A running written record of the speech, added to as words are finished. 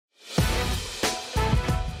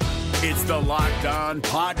It's the Locked On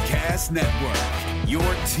Podcast Network, your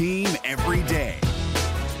team every day.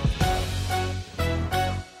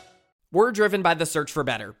 We're driven by the search for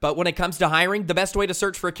better, but when it comes to hiring, the best way to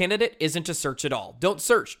search for a candidate isn't to search at all. Don't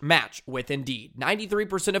search, match with Indeed.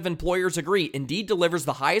 93% of employers agree Indeed delivers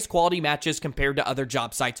the highest quality matches compared to other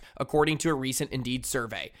job sites, according to a recent Indeed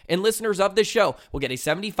survey. And listeners of this show will get a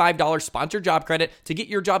 $75 sponsored job credit to get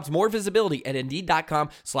your jobs more visibility at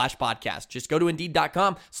Indeed.com/podcast. Just go to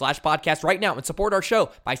Indeed.com/podcast right now and support our show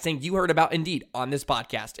by saying you heard about Indeed on this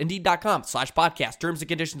podcast. Indeed.com/podcast. Terms and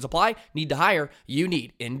conditions apply. Need to hire? You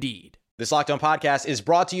need Indeed. This Locked On Podcast is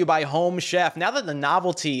brought to you by Home Chef. Now that the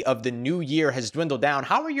novelty of the new year has dwindled down,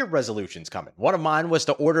 how are your resolutions coming? One of mine was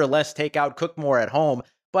to order less takeout, cook more at home,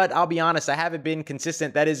 but I'll be honest, I haven't been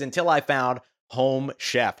consistent. That is until I found Home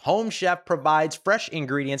Chef. Home Chef provides fresh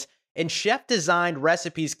ingredients and chef-designed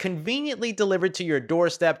recipes conveniently delivered to your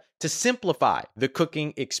doorstep to simplify the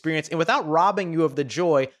cooking experience and without robbing you of the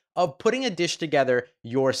joy of putting a dish together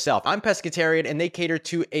yourself. I'm pescatarian and they cater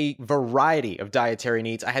to a variety of dietary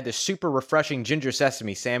needs. I had this super refreshing ginger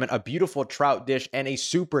sesame salmon, a beautiful trout dish, and a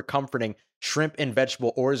super comforting shrimp and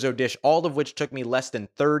vegetable orzo dish, all of which took me less than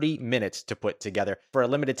 30 minutes to put together. For a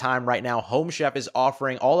limited time right now, Home Chef is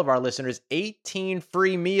offering all of our listeners 18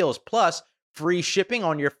 free meals plus free shipping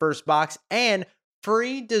on your first box and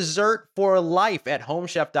free dessert for life at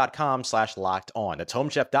homechef.com/lockedon. That's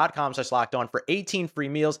homechef.com/lockedon for 18 free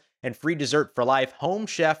meals and free dessert for life.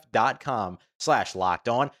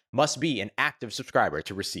 Homechef.com/lockedon. Must be an active subscriber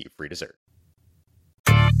to receive free dessert.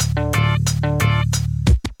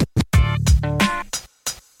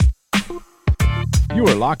 You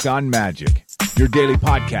are Locked On Magic, your daily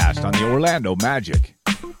podcast on the Orlando Magic.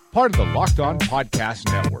 Part of the Locked On Podcast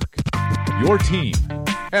Network. Your team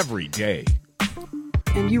every day.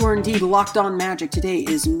 And you are indeed Locked On Magic. Today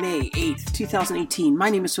is May 8th, 2018. My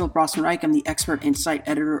name is Philip Rossman-Reich. I'm the expert insight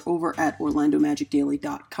editor over at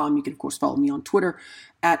OrlandoMagicDaily.com. You can, of course, follow me on Twitter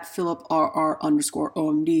at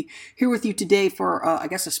PhilipRR_OMD. Here with you today for,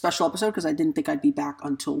 a special episode because I didn't think I'd be back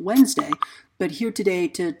until Wednesday. But here today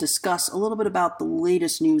to discuss a little bit about the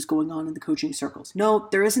latest news going on in the coaching circles. No,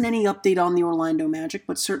 there isn't any update on the Orlando Magic,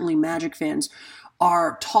 but certainly Magic fans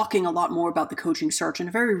are talking a lot more about the coaching search in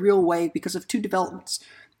a very real way because of two developments.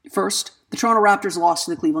 First, the Toronto Raptors lost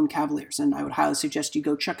to the Cleveland Cavaliers, and I would highly suggest you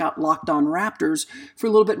go check out Locked On Raptors for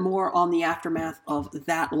a little bit more on the aftermath of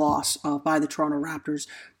that loss by the Toronto Raptors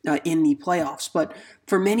in the playoffs. But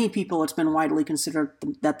for many people, it's been widely considered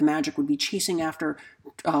that the Magic would be chasing after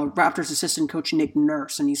Raptors assistant coach Nick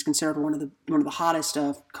Nurse, and he's considered one of the hottest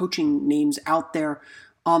coaching names out there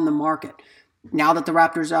on the market. Now that the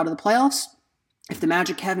Raptors are out of the playoffs, if the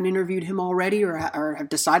Magic haven't interviewed him already or have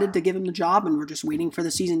decided to give him the job and we're just waiting for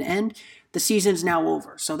the season to end, the season's now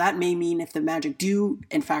over. So that may mean if the Magic do,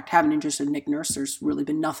 in fact, have an interest in Nick Nurse, there's really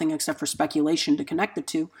been nothing except for speculation to connect the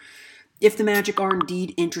two. If the Magic are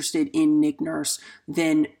indeed interested in Nick Nurse,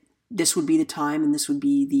 then this would be the time and this would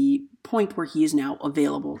be the point where he is now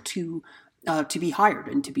available to be hired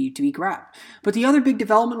and to be grabbed. But the other big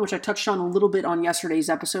development, which I touched on a little bit on yesterday's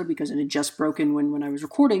episode because it had just broken when I was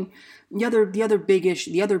recording, the other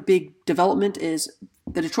big development is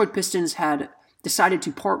the Detroit Pistons had decided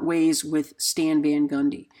to part ways with Stan Van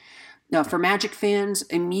Gundy. Now, for Magic fans,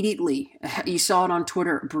 immediately you saw it on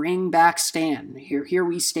Twitter: "Bring back Stan." Here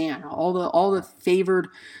we stand. All the favored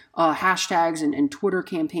hashtags and Twitter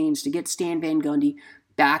campaigns to get Stan Van Gundy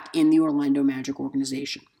back in the Orlando Magic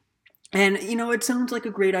organization. And, it sounds like a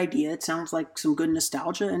great idea. It sounds like some good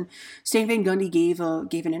nostalgia. And Stan Van Gundy gave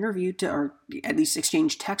an interview or at least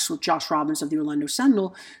exchanged texts with Josh Robbins of the Orlando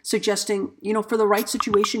Sentinel, suggesting, for the right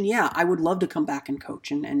situation, yeah, I would love to come back and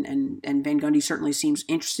coach. And Van Gundy certainly seems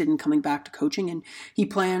interested in coming back to coaching. And he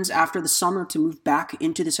plans after the summer to move back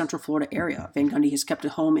into the Central Florida area. Van Gundy has kept a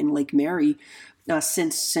home in Lake Mary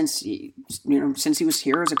since he was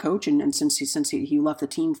here as a coach and since he left the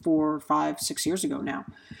team 4, 5, 6 years ago now.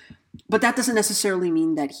 But that doesn't necessarily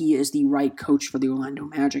mean that he is the right coach for the Orlando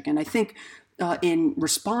Magic. And I think in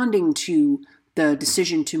responding to the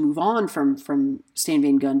decision to move on from Stan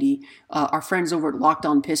Van Gundy, our friends over at Locked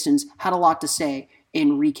On Pistons had a lot to say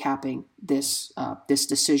in recapping this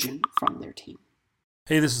decision from their team.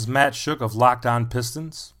 Hey, this is Matt Shook of Locked On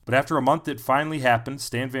Pistons. But after a month, it finally happened.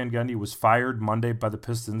 Stan Van Gundy was fired Monday by the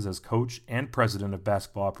Pistons as coach and president of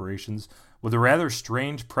basketball operations with a rather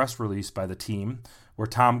strange press release by the team where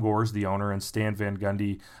Tom Gores, the owner, and Stan Van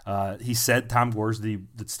Gundy, he said, Tom Gores,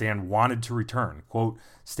 that Stan wanted to return. Quote,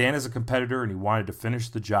 Stan is a competitor and he wanted to finish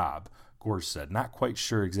the job, Gores said. Not quite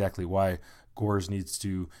sure exactly why Gores needs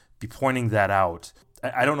to be pointing that out.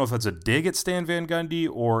 I don't know if that's a dig at Stan Van Gundy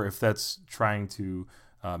or if that's trying to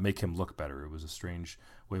make him look better. It was a strange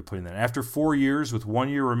way of putting that. After 4 years, with 1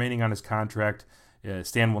 year remaining on his contract,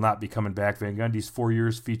 Stan will not be coming back. Van Gundy's 4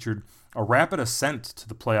 years featured a rapid ascent to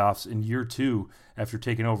the playoffs in year 2 after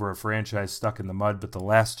taking over a franchise stuck in the mud, but the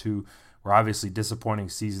last 2 were obviously disappointing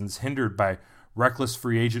seasons, hindered by reckless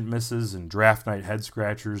free agent misses and draft night head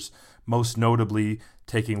scratchers, most notably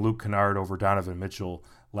taking Luke Kennard over Donovan Mitchell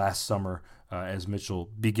last summer as Mitchell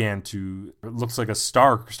began to, it looks like a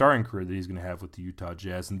starring career that he's going to have with the Utah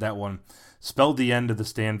Jazz, and that one spelled the end of the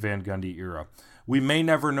Stan Van Gundy era. We may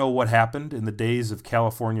never know what happened in the days of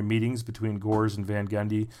California meetings between Gores and Van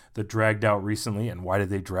Gundy that dragged out recently, and why did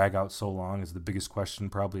they drag out so long is the biggest question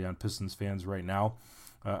probably on Pistons fans right now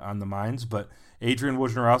on the minds. But Adrian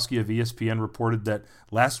Wojnarowski of ESPN reported that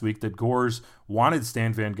last week that Gores wanted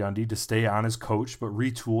Stan Van Gundy to stay on as coach but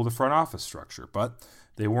retool the front office structure. But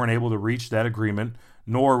they weren't able to reach that agreement,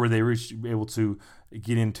 nor were they able to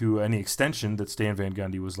get into any extension that Stan Van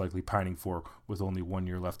Gundy was likely pining for with only 1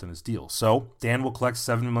 year left in his deal. So Dan will collect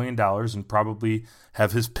 $7 million and probably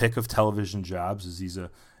have his pick of television jobs, as he's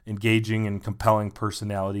a engaging and compelling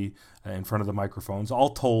personality in front of the microphones. All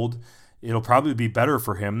told, it'll probably be better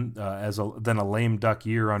for him than a lame duck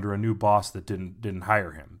year under a new boss that didn't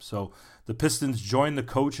hire him. So the Pistons joined the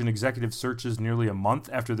coach and executive searches nearly a month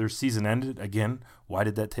after their season ended. Again, why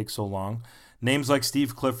did that take so long? Names like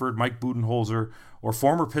Steve Clifford, Mike Budenholzer, or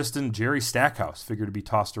former Piston Jerry Stackhouse figure to be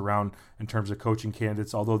tossed around in terms of coaching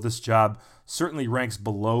candidates, although this job certainly ranks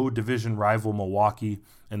below division rival Milwaukee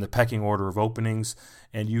in the pecking order of openings.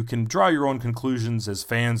 And you can draw your own conclusions as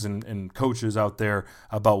fans and coaches out there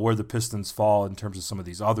about where the Pistons fall in terms of some of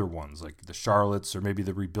these other ones, like the Charlottes or maybe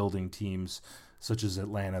the rebuilding teams such as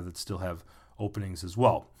Atlanta that still have openings as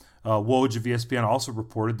well. Woj of ESPN also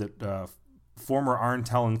reported that former Arn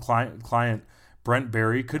Tellen client Brent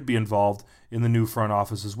Barry could be involved in the new front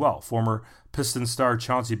office as well. Former Pistons star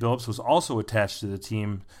Chauncey Billups was also attached to the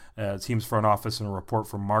team's front office in a report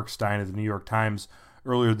from Mark Stein of the New York Times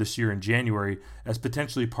earlier this year in January as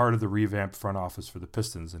potentially part of the revamped front office for the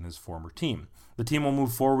Pistons and his former team. The team will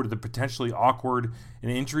move forward with the potentially awkward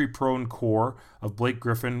and injury-prone core of Blake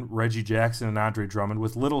Griffin, Reggie Jackson, and Andre Drummond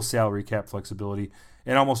with little salary cap flexibility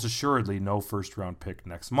and almost assuredly no first-round pick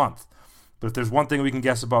next month. But if there's one thing we can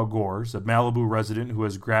guess about Gores, a Malibu resident who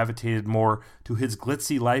has gravitated more to his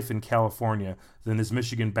glitzy life in California than his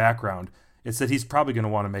Michigan background, it's that he's probably going to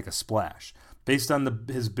want to make a splash. Based on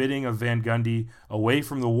his bidding of Van Gundy away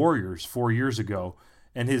from the Warriors 4 years ago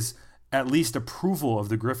and his at least approval of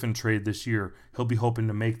the Griffin trade this year, he'll be hoping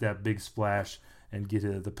to make that big splash and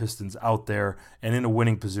get the Pistons out there and in a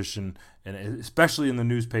winning position, and especially in the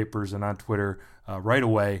newspapers and on Twitter right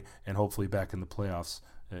away, and hopefully back in the playoffs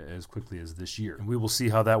as quickly as this year. And we will see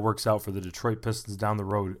how that works out for the Detroit Pistons down the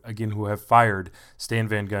road, again, who have fired Stan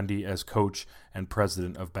Van Gundy as coach and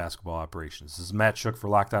president of basketball operations. This is Matt Shook for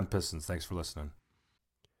Locked On Pistons. Thanks for listening.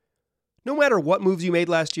 No matter what moves you made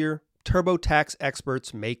last year, TurboTax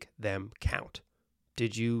experts make them count.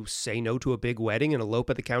 Did you say no to a big wedding and elope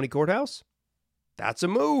at the county courthouse? That's a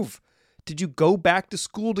move. Did you go back to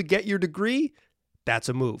school to get your degree? That's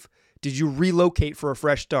a move. Did you relocate for a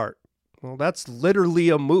fresh start? Well, that's literally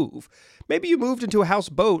a move. Maybe you moved into a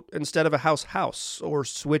houseboat instead of a house, or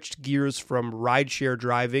switched gears from rideshare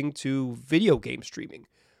driving to video game streaming.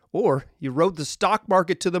 Or you rode the stock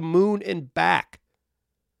market to the moon and back.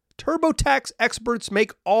 TurboTax experts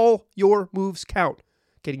make all your moves count,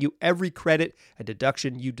 getting you every credit and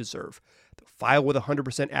deduction you deserve. They'll file with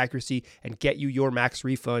 100% accuracy and get you your max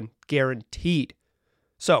refund guaranteed.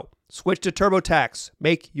 So, switch to TurboTax.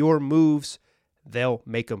 Make your moves. They'll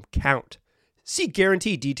make them count. See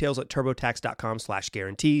guarantee details at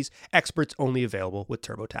turbotax.com/guarantees. Experts only available with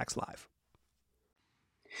TurboTax Live.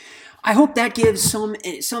 I hope that gives some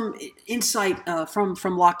insight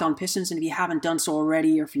from Locked On Pistons. And if you haven't done so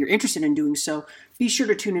already, or if you're interested in doing so, be sure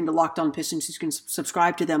to tune into Locked On Pistons. You can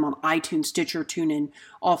subscribe to them on iTunes, Stitcher, TuneIn,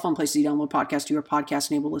 all fun places to download podcasts to your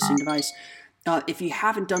podcast-enabled listening device. If you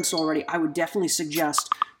haven't done so already, I would definitely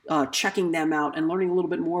suggest checking them out and learning a little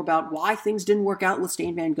bit more about why things didn't work out with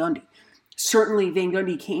Stan Van Gundy. Certainly, Van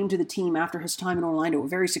Gundy came to the team after his time in Orlando, a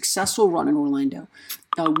very successful run in Orlando,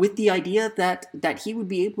 with the idea that he would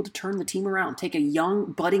be able to turn the team around, take a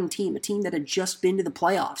young, budding team, a team that had just been to the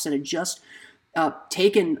playoffs, that had just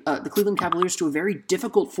taken the Cleveland Cavaliers to a very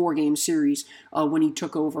difficult 4-game series when he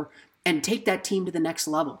took over, and take that team to the next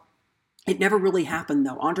level. It never really happened,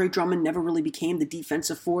 though. Andre Drummond never really became the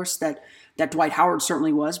defensive force that Dwight Howard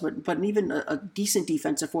certainly was, but even a decent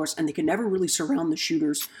defensive force, and they could never really surround the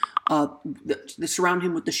shooters, surround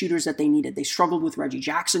him with the shooters that they needed. They struggled with Reggie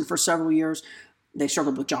Jackson for several years. They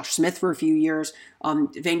struggled with Josh Smith for a few years.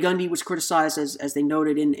 Van Gundy was criticized, as they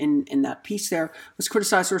noted in that piece there, was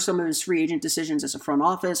criticized for some of his free agent decisions as a front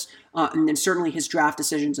office, and then certainly his draft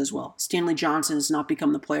decisions as well. Stanley Johnson has not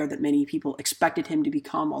become the player that many people expected him to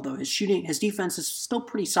become, although his defense is still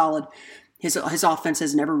pretty solid. His offense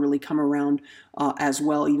has never really come around as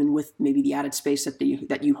well, even with maybe the added space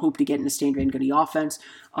that you hope to get in a Stan Van Gundy offense.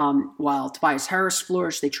 While Tobias Harris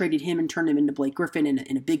flourished, they traded him and turned him into Blake Griffin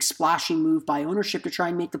in a big splashing move by ownership to try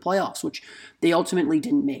and make the playoffs, which they ultimately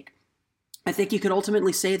didn't make. I think you could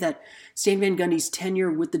ultimately say that Stan Van Gundy's tenure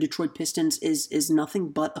with the Detroit Pistons is nothing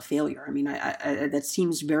but a failure. I mean, that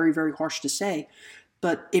seems very, very harsh to say,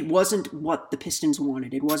 but it wasn't what the Pistons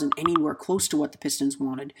wanted. It wasn't anywhere close to what the Pistons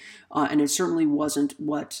wanted, and it certainly wasn't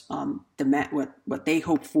what they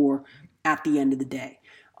hoped for at the end of the day.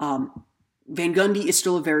 Van Gundy is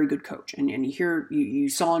still a very good coach, and you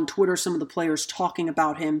saw on Twitter some of the players talking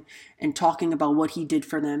about him and talking about what he did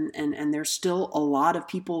for them, and there's still a lot of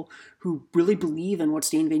people who really believe in what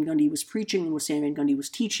Stan Van Gundy was preaching and what Stan Van Gundy was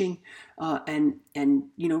teaching, and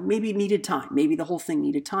maybe it needed time, maybe the whole thing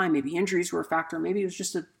needed time, maybe injuries were a factor, maybe it was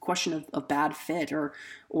just a question of bad fit,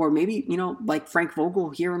 or maybe like Frank Vogel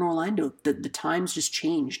here in Orlando, the times just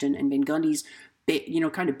changed, and Van Gundy's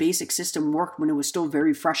kind of basic system worked when it was still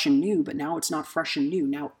very fresh and new, but now it's not fresh and new.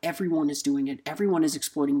 Now everyone is doing it. Everyone is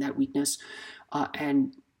exploiting that weakness,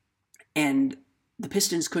 and the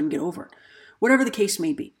Pistons couldn't get over it. Whatever the case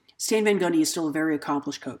may be, Stan Van Gundy is still a very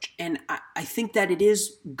accomplished coach, and I think that it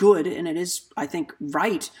is good, and it is, I think,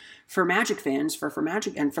 right for Magic fans, for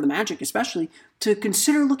Magic, and for the Magic especially, to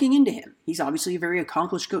consider looking into him. He's obviously a very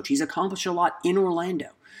accomplished coach. He's accomplished a lot in Orlando.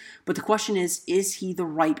 But the question is he the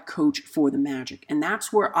right coach for the Magic? And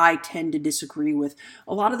that's where I tend to disagree with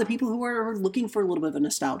a lot of the people who are looking for a little bit of a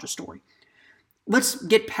nostalgia story. Let's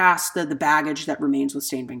get past the baggage that remains with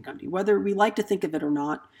Stan Van Gundy. Whether we like to think of it or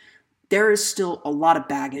not, there is still a lot of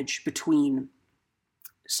baggage between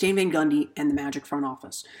Stan Van Gundy and the Magic front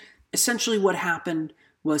office. Essentially what happened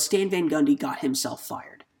was Stan Van Gundy got himself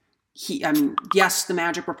fired. Yes, the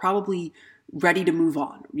Magic were probably ready to move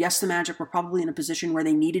on. Yes, the Magic were probably in a position where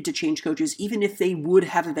they needed to change coaches, even if they would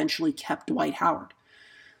have eventually kept Dwight Howard.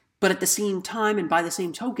 But at the same time, and by the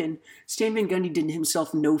same token, Stan Van Gundy did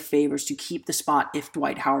himself no favors to keep the spot if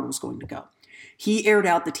Dwight Howard was going to go. He aired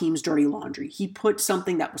out the team's dirty laundry. He put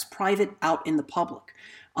something that was private out in the public,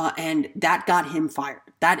 and that got him fired.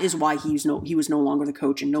 That is why he was no longer the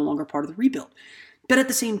coach and no longer part of the rebuild. But at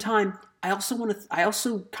the same time, I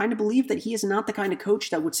also kind of believe that he is not the kind of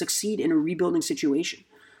coach that would succeed in a rebuilding situation.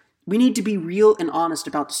 We need to be real and honest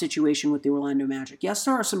about the situation with the Orlando Magic. Yes,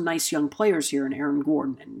 there are some nice young players here in Aaron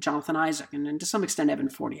Gordon and Jonathan Isaac and to some extent Evan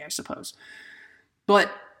Fournier, I suppose.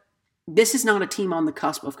 But this is not a team on the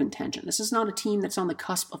cusp of contention. This is not a team that's on the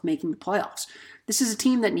cusp of making the playoffs. This is a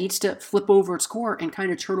team that needs to flip over its core and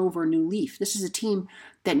kind of turn over a new leaf. This is a team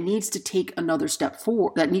that needs to take another step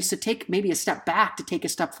forward, that needs to take maybe a step back to take a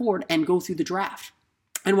step forward and go through the draft.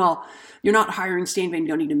 And while you're not hiring Stan Van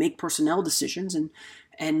Gundy to make personnel decisions and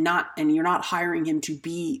you're not hiring him to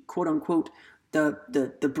be quote unquote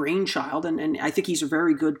the brainchild, and I think he's a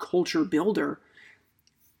very good culture builder.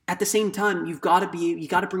 At the same time, you got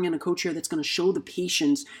to bring in a coach here that's going to show the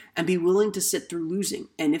patience and be willing to sit through losing.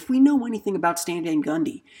 And if we know anything about Stan Van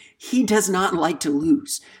Gundy, he does not like to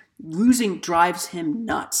lose. Losing drives him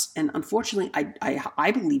nuts. And unfortunately,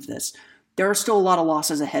 I believe this. There are still a lot of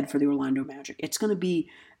losses ahead for the Orlando Magic. It's going to be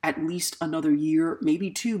at least another year, maybe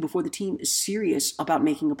two, before the team is serious about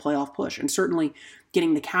making a playoff push. And certainly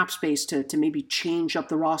getting the cap space to maybe change up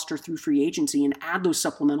the roster through free agency and add those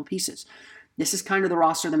supplemental pieces. This is kind of the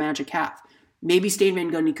roster the Magic have. Maybe Stan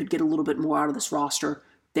Van Gundy could get a little bit more out of this roster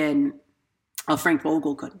than Frank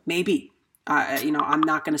Vogel could. Maybe. I'm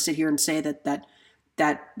not going to sit here and say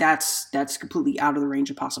that's completely out of the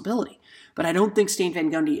range of possibility. But I don't think Stan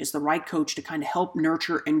Van Gundy is the right coach to kind of help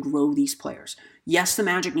nurture and grow these players. Yes, the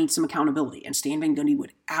Magic needs some accountability, and Stan Van Gundy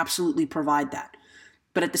would absolutely provide that.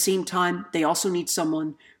 But at the same time, they also need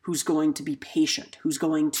someone who's going to be patient, who's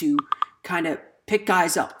going to kind of pick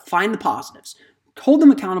guys up, find the positives, hold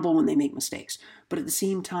them accountable when they make mistakes, but at the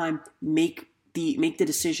same time, make the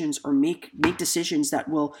decisions or make decisions that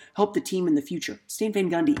will help the team in the future. Stan Van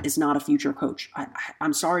Gundy is not a future coach.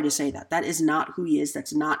 I'm sorry to say that. That is not who he is.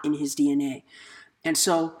 That's not in his DNA. And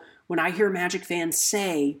so when I hear Magic fans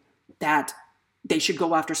say that they should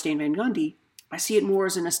go after Stan Van Gundy, I see it more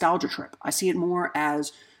as a nostalgia trip. I see it more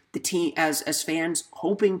as the team, as fans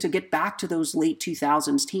hoping to get back to those late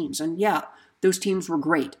 2000s teams. And yeah, those teams were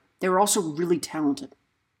great. They were also really talented.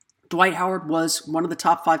 Dwight Howard was one of the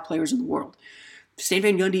top 5 players in the world. Stan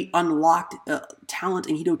Van Gundy unlocked talent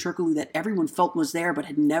in Hedo Turkoglu that everyone felt was there but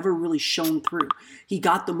had never really shown through. He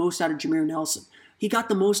got the most out of Jameer Nelson. He got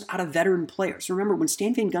the most out of veteran players. Remember, when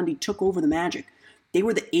Stan Van Gundy took over the Magic, they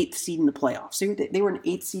were the 8th seed in the playoffs. They were an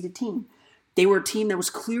 8th seeded team. They were a team that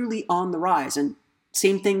was clearly on the rise. And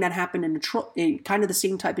same thing that happened in Detroit, kind of the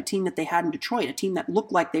same type of team that they had in Detroit, a team that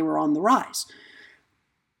looked like they were on the rise.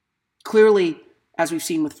 Clearly, as we've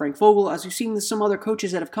seen with Frank Vogel, as we've seen with some other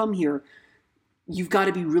coaches that have come here, you've got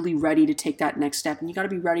to be really ready to take that next step, and you got to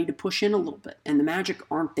be ready to push in a little bit. And the Magic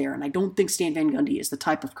aren't there, and I don't think Stan Van Gundy is the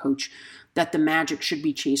type of coach that the Magic should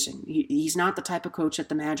be chasing. He's not the type of coach that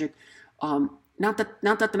the Magic, not that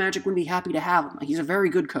the Magic wouldn't be happy to have him. He's a very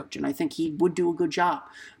good coach, and I think he would do a good job,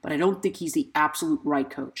 but I don't think he's the absolute right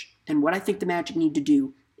coach. And what I think the Magic need to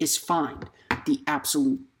do is find the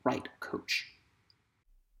absolute right coach.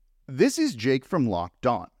 This is Jake from Locked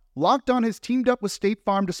On. Locked On has teamed up with State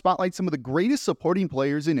Farm to spotlight some of the greatest supporting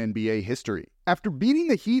players in NBA history. After beating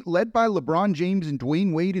the Heat led by LeBron James and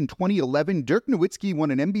Dwayne Wade in 2011, Dirk Nowitzki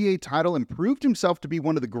won an NBA title and proved himself to be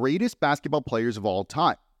one of the greatest basketball players of all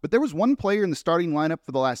time. But there was one player in the starting lineup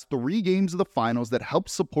for the last 3 games of the finals that helped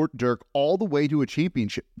support Dirk all the way to a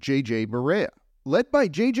championship, JJ Barea. Led by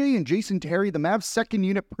JJ and Jason Terry, the Mavs' second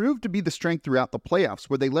unit proved to be the strength throughout the playoffs,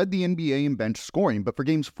 where they led the NBA in bench scoring. But for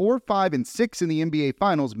games 4, 5, and 6 in the NBA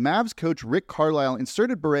Finals, Mavs coach Rick Carlisle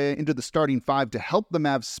inserted Barea into the starting 5 to help the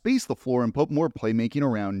Mavs space the floor and put more playmaking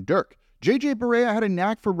around Dirk. JJ Barea had a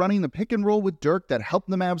knack for running the pick and roll with Dirk that helped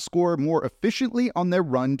the Mavs score more efficiently on their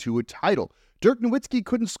run to a title. Dirk Nowitzki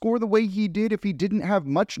couldn't score the way he did if he didn't have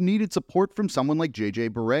much needed support from someone like JJ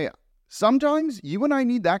Barea. Sometimes you and I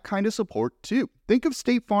need that kind of support too. Think of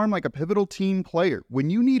State Farm like a pivotal team player. When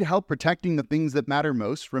you need help protecting the things that matter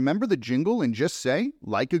most, remember the jingle and just say,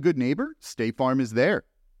 like a good neighbor, State Farm is there.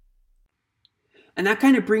 And that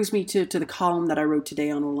kind of brings me to the column that I wrote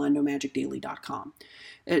today on OrlandoMagicDaily.com.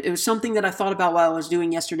 It was something that I thought about while I was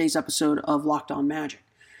doing yesterday's episode of Locked On Magic.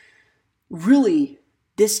 Really,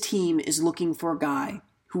 this team is looking for a guy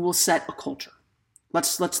who will set a culture.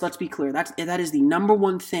 Let's be clear. That is the number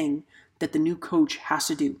one thing that the new coach has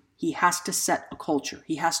to do. He has to set a culture.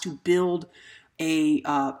 He has to build he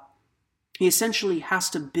essentially has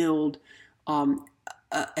to build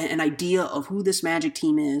an idea of who this Magic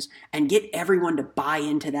team is and get everyone to buy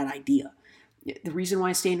into that idea. The reason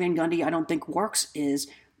why Stan Van Gundy I don't think works is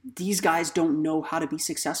these guys don't know how to be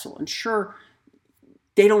successful. And sure,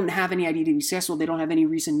 they don't have any idea to be successful. They don't have any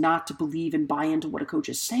reason not to believe and buy into what a coach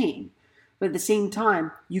is saying. But at the same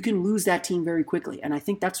time, you can lose that team very quickly. And I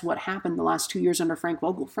think that's what happened the last 2 years under Frank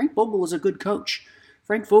Vogel. Frank Vogel is a good coach.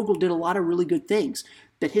 Frank Vogel did a lot of really good things,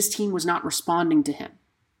 but his team was not responding to him.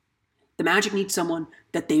 The Magic needs someone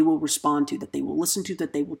that they will respond to, that they will listen to,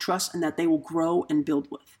 that they will trust, and that they will grow and build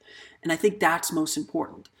with. And I think that's most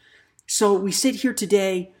important. So we sit here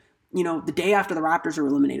today, the day after the Raptors are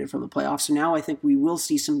eliminated from the playoffs. So now I think we will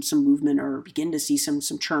see some movement, or begin to see some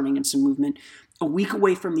churning and some movement. A week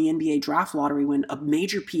away from the NBA draft lottery, when a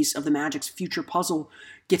major piece of the Magic's future puzzle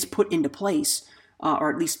gets put into place,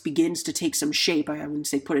 or at least begins to take some shape. I wouldn't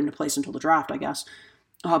say put into place until the draft, I guess.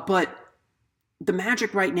 But the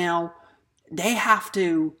Magic right now, they have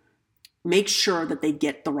to make sure that they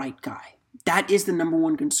get the right guy. That is the number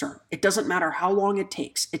one concern. It doesn't matter how long it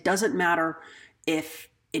takes. It doesn't matter if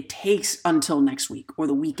it takes until next week or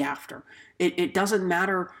the week after. It doesn't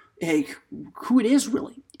matter who it is,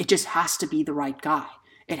 really. It just has to be the right guy.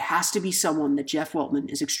 It has to be someone that Jeff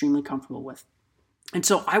Weltman is extremely comfortable with. And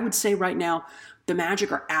so I would say right now, the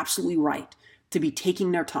Magic are absolutely right to be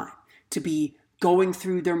taking their time, to be going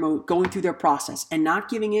through their process, and not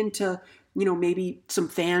giving in to, maybe some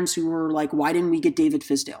fans who are like, why didn't we get David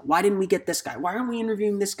Fizdale? Why didn't we get this guy? Why aren't we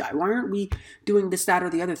interviewing this guy? Why aren't we doing this, that, or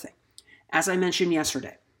the other thing? As I mentioned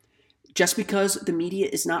yesterday, just because the media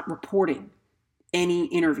is not reporting any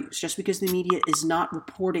interviews, just because the media is not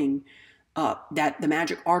reporting that the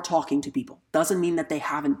Magic are talking to people, doesn't mean that they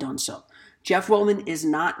haven't done so. Jeff Weltman is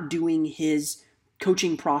not doing his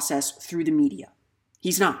coaching process through the media.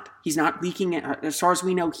 He's not leaking it. As far as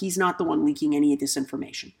we know, he's not the one leaking any of this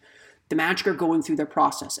information. The Magic are going through their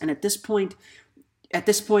process. And at this point,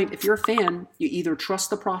 if you're a fan, you either trust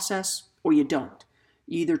the process or you don't.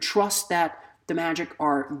 You either trust that the Magic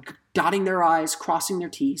are dotting their I's, crossing their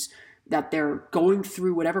T's, that they're going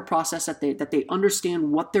through whatever process that they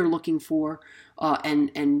understand what they're looking for,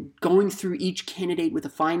 and going through each candidate with a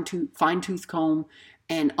fine-tooth comb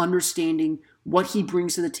and understanding what he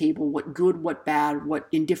brings to the table, what good, what bad, what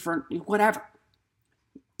indifferent, whatever.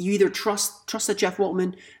 You either trust that Jeff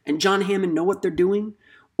Weltman and John Hammond know what they're doing,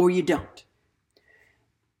 or you don't.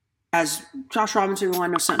 as Josh Robinson of the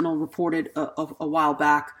Orlando Sentinel reported a while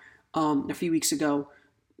back, a few weeks ago,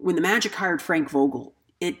 when the Magic hired Frank Vogel,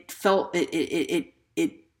 it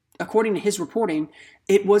according to his reporting,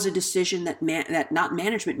 it was a decision that not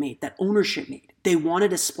management made, that ownership made. They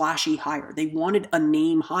wanted a splashy hire. They wanted a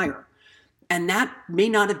name hire. And that may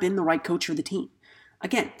not have been the right coach for the team.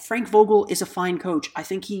 Again, Frank Vogel is a fine coach. I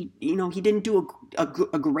think he didn't do a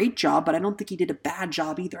great job, but I don't think he did a bad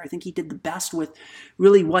job either. I think he did the best with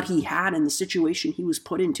really what he had and the situation he was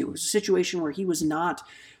put into. It was a situation where he was not,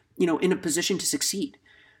 in a position to succeed.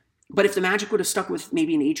 But if the Magic would have stuck with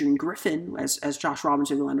maybe an Adrian Griffin, as Josh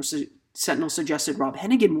Robinson of the Orlando Sentinel suggested Rob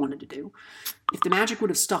Hennigan wanted to do, if the Magic would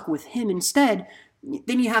have stuck with him instead,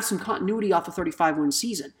 then you have some continuity off a 35-win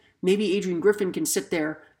season. Maybe Adrian Griffin can sit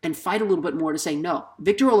there and fight a little bit more to say, no,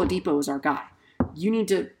 Victor Oladipo is our guy. You need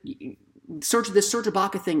to this Serge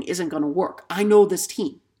Ibaka thing isn't going to work. I know this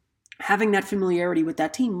team. Having that familiarity with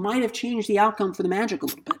that team might have changed the outcome for the Magic a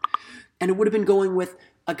little bit. And it would have been going with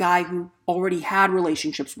a guy who already had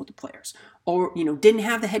relationships with the players, or didn't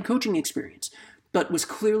have the head coaching experience, but was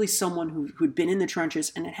clearly someone who'd been in the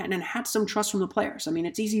trenches and had some trust from the players. I mean,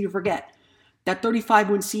 it's easy to forget. That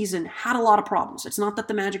 35-win season had a lot of problems. It's not that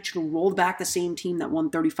the Magic should have rolled back the same team that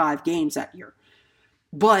won 35 games that year,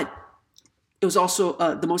 but it was also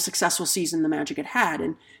the most successful season the Magic had.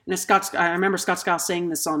 And I remember Scott Skiles saying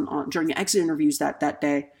this on during the exit interviews that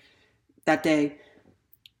day.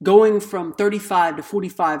 Going from 35 to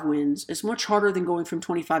 45 wins is much harder than going from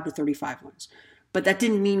 25 to 35 wins. But that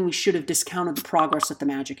didn't mean we should have discounted the progress that the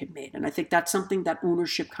Magic had made. And I think that's something that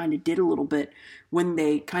ownership kind of did a little bit when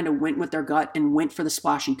they kind of went with their gut and went for the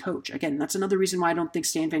splashy coach. Again, that's another reason why I don't think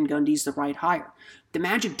Stan Van Gundy is the right hire. The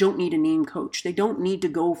Magic don't need a name coach. They don't need to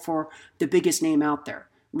go for the biggest name out there.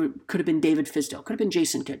 Could have been David Fizdale. Could have been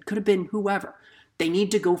Jason Kidd. Could have been whoever. They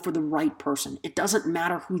need to go for the right person. It doesn't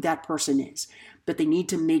matter who that person is, but they need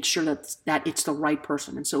to make sure that it's the right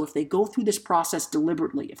person. And so if they go through this process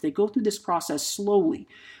deliberately, if they go through this process slowly,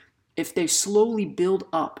 if they slowly build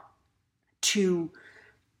up to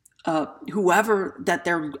whoever that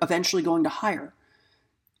they're eventually going to hire,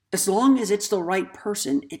 as long as it's the right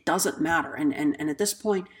person, it doesn't matter. And at this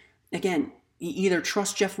point, again, you either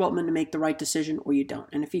trust Jeff Weltman to make the right decision or you don't.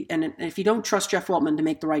 And if you don't trust Jeff Weltman to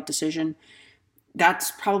make the right decision,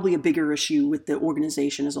 that's probably a bigger issue with the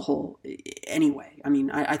organization as a whole anyway. I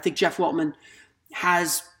mean, I think Jeff Weltman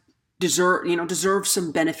deserves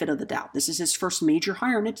some benefit of the doubt. This is his first major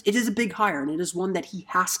hire, and it is a big hire, and it is one that he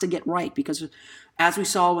has to get right because as we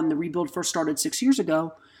saw when the rebuild first started 6 years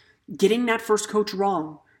ago, getting that first coach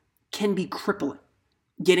wrong can be crippling.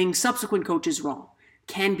 Getting subsequent coaches wrong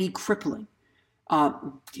can be crippling.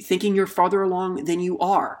 Thinking you're farther along than you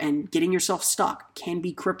are and getting yourself stuck can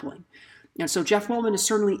be crippling. And so Jeff Weltman is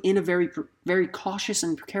certainly in a very, very cautious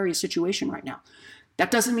and precarious situation right now. That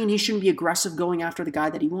doesn't mean he shouldn't be aggressive going after the guy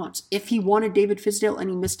that he wants. If he wanted David Fizdale and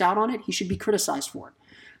he missed out on it, he should be criticized for it.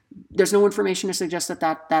 There's no information to suggest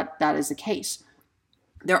that is the case.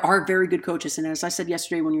 There are very good coaches, and as I said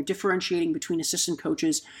yesterday, when you're differentiating between assistant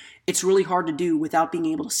coaches, it's really hard to do without being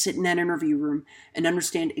able to sit in that interview room and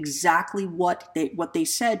understand exactly what they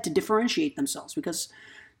said to differentiate themselves, because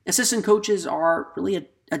assistant coaches are really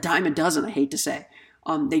a dime a dozen, I hate to say.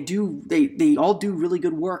 They all do really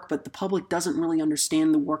good work, but the public doesn't really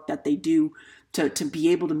understand the work that they do to be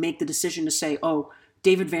able to make the decision to say, oh,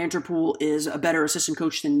 David Vanderpool is a better assistant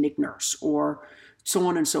coach than Nick Nurse, or so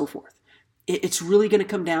on and so forth. It's really going to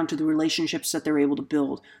come down to the relationships that they're able to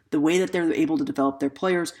build, the way that they're able to develop their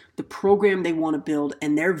players, the program they want to build,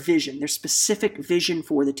 and their vision, their specific vision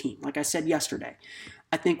for the team. Like I said yesterday,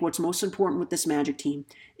 I think what's most important with this Magic team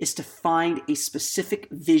is to find a specific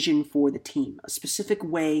vision for the team, a specific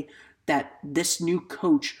way that this new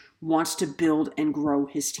coach wants to build and grow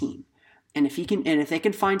his team. And if they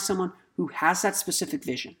can find someone who has that specific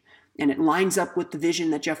vision, and it lines up with the vision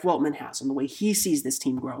that Jeff Weltman has and the way he sees this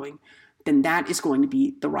team growing, then that is going to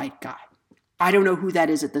be the right guy. I don't know who that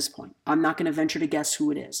is at this point. I'm not going to venture to guess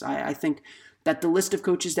who it is. I think that the list of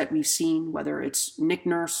coaches that we've seen, whether it's Nick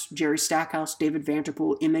Nurse, Jerry Stackhouse, David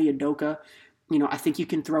Vanderpool, Ime Udoka, I think you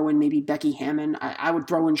can throw in maybe Becky Hammon. I would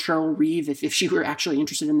throw in Cheryl Reeve if she were actually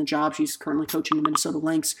interested in the job. She's currently coaching the Minnesota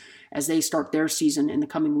Lynx as they start their season in the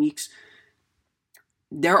coming weeks.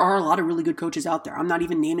 There are a lot of really good coaches out there. I'm not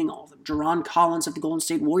even naming all of them. Jerron Collins of the Golden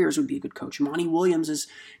State Warriors would be a good coach. Monty Williams has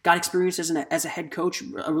got experience as a head coach,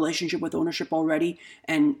 a relationship with ownership already,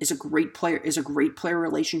 and is a great player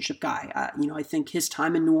relationship guy. I think his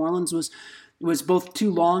time in New Orleans was both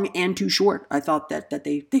too long and too short. I thought that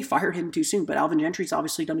they fired him too soon, but Alvin Gentry's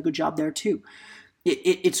obviously done a good job there too.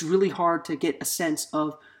 It's really hard to get a sense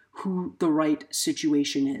of who the right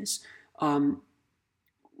situation is, where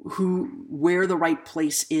the right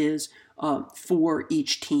place is for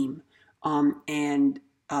each team. And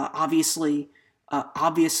obviously,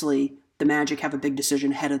 the Magic have a big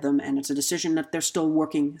decision ahead of them, and it's a decision that they're still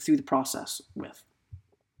working through the process with.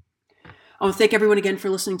 I want to thank everyone again for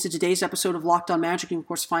listening to today's episode of Locked On Magic. You can, of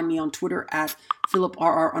course, find me on Twitter at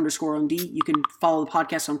PhilipRR_MD. You can follow the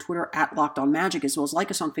podcast on Twitter at Locked On Magic, as well as like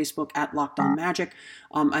us on Facebook at Locked On Magic.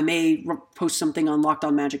 I may post something on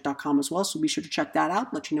LockedOnMagic.com as well, so be sure to check that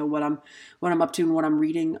out. Let you know what I'm up to and what I'm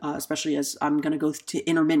reading, especially as I'm going to go to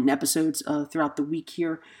intermittent episodes throughout the week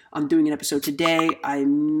here. I'm doing an episode today. I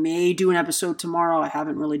may do an episode tomorrow. I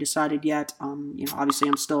haven't really decided yet. Obviously,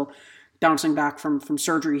 I'm still bouncing back from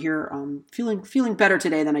surgery here, feeling better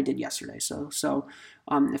today than I did yesterday. So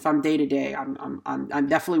if I'm day to day, I'm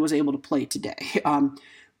definitely was able to play today.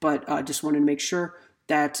 But just wanted to make sure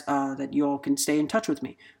that you all can stay in touch with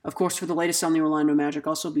me. Of course, for the latest on the Orlando Magic,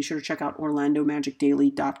 also be sure to check out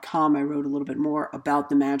OrlandoMagicDaily.com. I wrote a little bit more about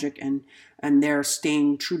the Magic and they're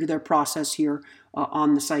staying true to their process here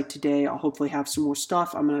on the site today. I'll hopefully have some more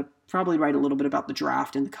stuff. I'm going to probably write a little bit about the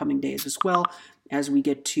draft in the coming days as well, as we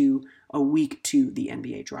get to a week to the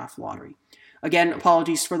NBA draft lottery. Again,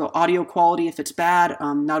 apologies for the audio quality if it's bad.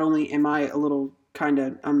 Not only am I a little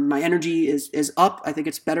my energy is up. I think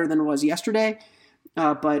it's better than it was yesterday,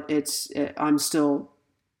 but I'm still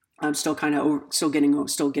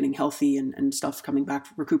getting healthy and stuff, coming back,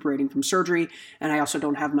 recuperating from surgery, and I also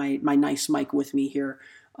don't have my nice mic with me here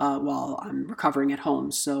while I'm recovering at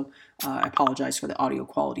home. So I apologize for the audio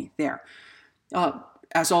quality there.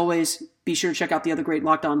 As always, be sure to check out the other great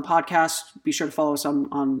Locked On podcasts. Be sure to follow us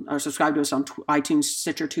on or subscribe to us on iTunes,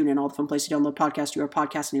 Stitcher, TuneIn, all the fun places to download podcasts to your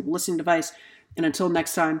podcast-enabled listening device. And until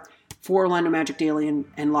next time, for Orlando Magic Daily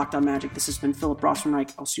and Locked On Magic, this has been Philip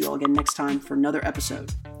Rossman-Reich. I'll see you all again next time for another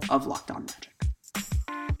episode of Locked On Magic.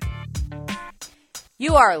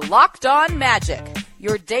 You are Locked On Magic,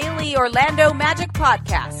 your daily Orlando Magic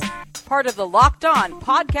podcast. Part of the Locked On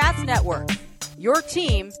Podcast Network. Your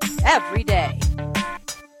team every day.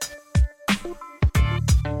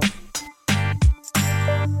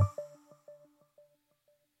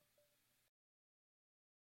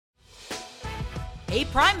 Hey,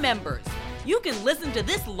 Prime members, you can listen to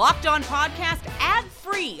this Locked On podcast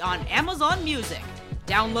ad-free on Amazon Music.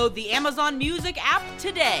 Download the Amazon Music app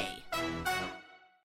today.